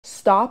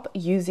stop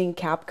using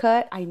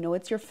CapCut. I know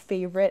it's your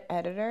favorite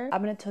editor.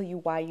 I'm gonna tell you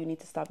why you need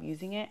to stop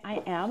using it.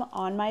 I am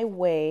on my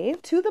way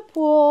to the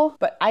pool,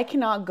 but I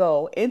cannot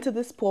go into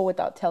this pool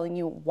without telling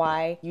you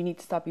why you need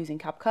to stop using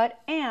CapCut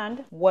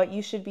and what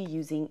you should be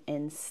using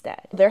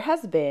instead. There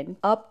has been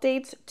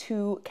updates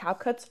to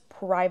CapCut's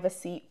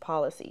privacy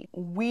policy.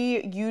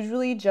 We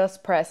usually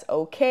just press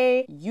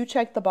OK, you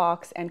check the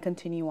box and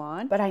continue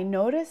on. But I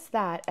noticed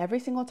that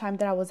every single time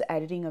that I was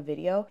editing a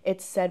video,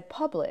 it said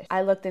publish.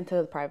 I looked into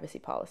the privacy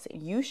policy.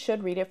 You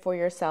should read it for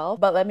yourself,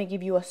 but let me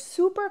give you a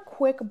super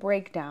quick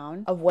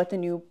breakdown of what the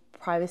new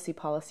privacy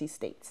policy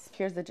states.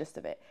 Here's the gist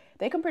of it.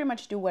 They can pretty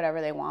much do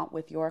whatever they want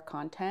with your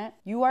content.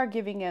 You are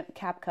giving it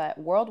CapCut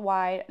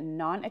worldwide,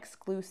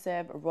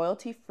 non-exclusive,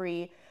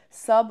 royalty-free,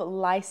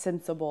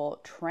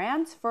 sub-licensable,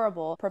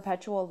 transferable,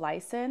 perpetual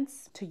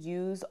license to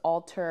use,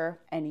 alter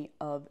any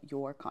of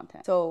your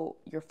content. So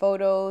your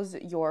photos,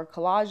 your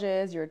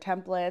collages, your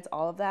templates,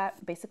 all of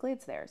that, basically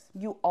it's theirs.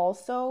 You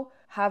also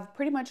have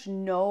pretty much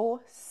no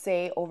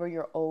say over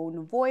your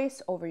own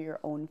voice, over your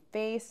own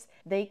face.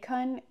 They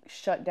can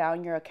shut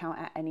down your account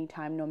at any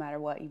time, no matter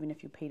what, even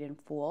if you paid in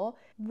full,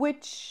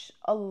 which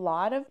a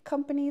lot of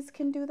companies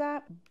can do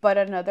that. But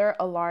another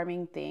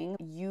alarming thing,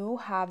 you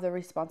have the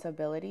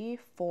responsibility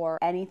for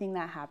anything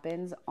that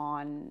happens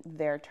on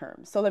their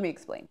terms. So let me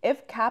explain.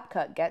 If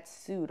CapCut gets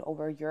sued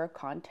over your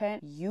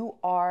content, you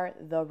are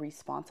the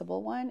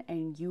responsible one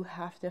and you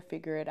have to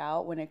figure it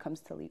out when it comes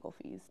to legal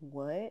fees.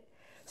 What?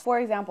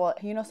 For example,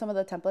 you know, some of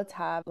the templates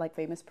have like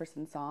famous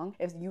person song.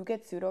 If you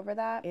get sued over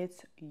that,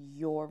 it's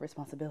your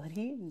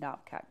responsibility,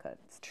 not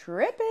CapCut's.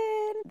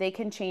 Tripping. They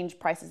can change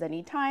prices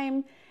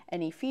anytime,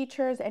 any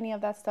features, any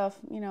of that stuff.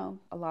 You know,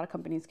 a lot of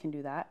companies can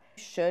do that.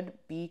 You should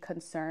be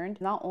concerned.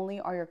 Not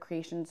only are your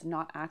creations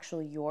not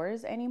actually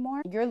yours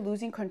anymore, you're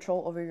losing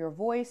control over your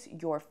voice,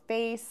 your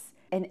face,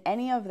 and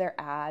any of their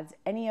ads,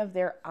 any of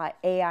their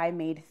AI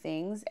made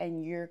things,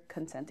 and you're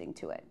consenting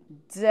to it.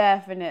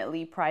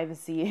 Definitely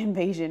privacy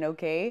invasion,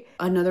 okay?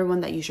 Another one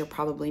that you should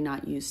probably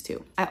not use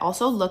too. I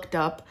also looked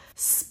up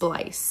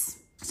Splice.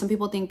 Some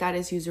people think that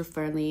is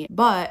user-friendly,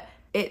 but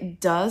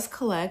it does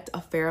collect a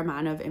fair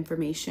amount of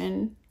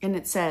information, and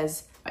it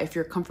says, if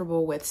you're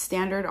comfortable with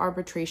standard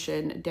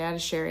arbitration, data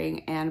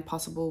sharing, and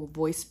possible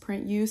voice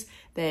print use,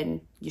 then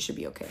you should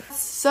be okay.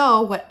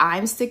 So what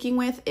I'm sticking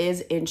with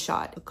is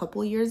InShot. A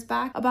couple years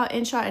back about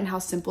InShot and how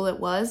simple it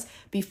was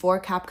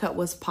before CapCut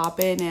was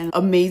popping and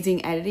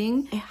amazing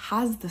editing. It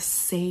has the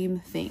same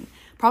thing.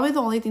 Probably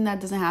the only thing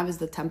that doesn't have is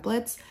the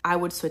templates. I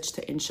would switch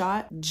to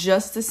InShot,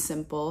 just as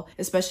simple,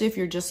 especially if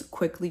you're just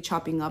quickly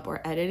chopping up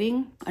or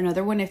editing.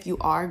 Another one, if you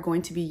are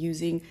going to be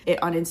using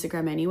it on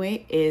Instagram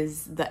anyway,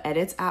 is the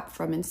Edits app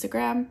from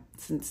Instagram,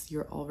 since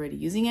you're already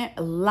using it.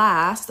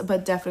 Last,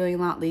 but definitely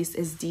not least,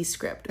 is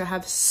Descript. I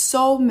have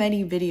so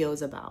many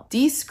videos about.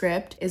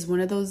 Descript is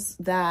one of those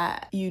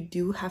that you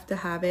do have to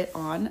have it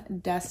on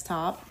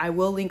desktop. I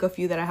will link a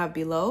few that I have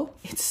below.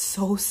 It's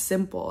so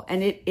simple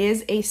and it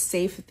is a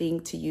safe thing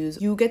to use.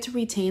 You get to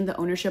retain the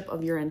ownership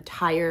of your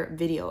entire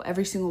video,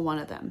 every single one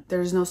of them.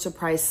 There's no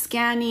surprise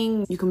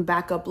scanning. You can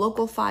back up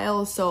local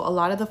files. So a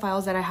lot of the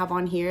files that I have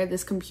on here,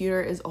 this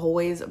computer is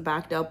always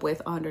backed up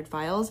with 100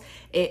 files.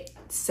 It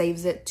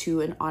saves it to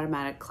an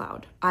automatic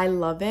cloud. I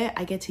love it.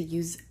 I get to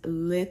use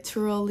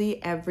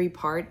literally every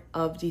part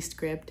of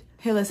Descript.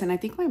 Hey, listen, I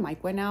think my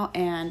mic went out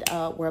and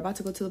we're about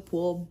to go to the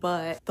pool,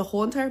 but the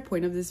whole entire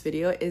point of this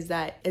video is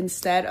that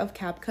instead of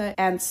CapCut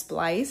and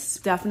Splice,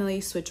 definitely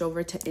switch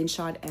over to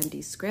InShot and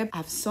Descript. I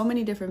have so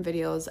many different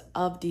videos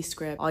of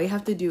Descript. All you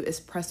have to do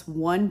is press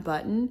one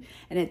button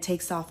and it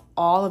takes off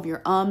all of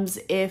your ums,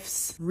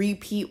 ifs,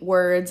 repeat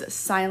words,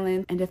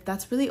 silence. And if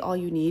that's really all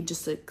you need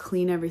just to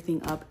clean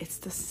everything up, it's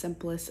the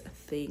simplest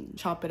thing.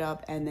 Chop it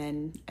up and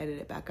then edit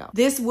it back out.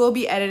 This will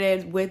be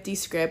edited with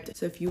Descript.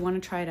 So if you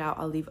want to try it out,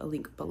 I'll leave a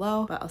link below.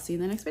 But I'll see you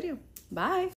in the next video. Bye.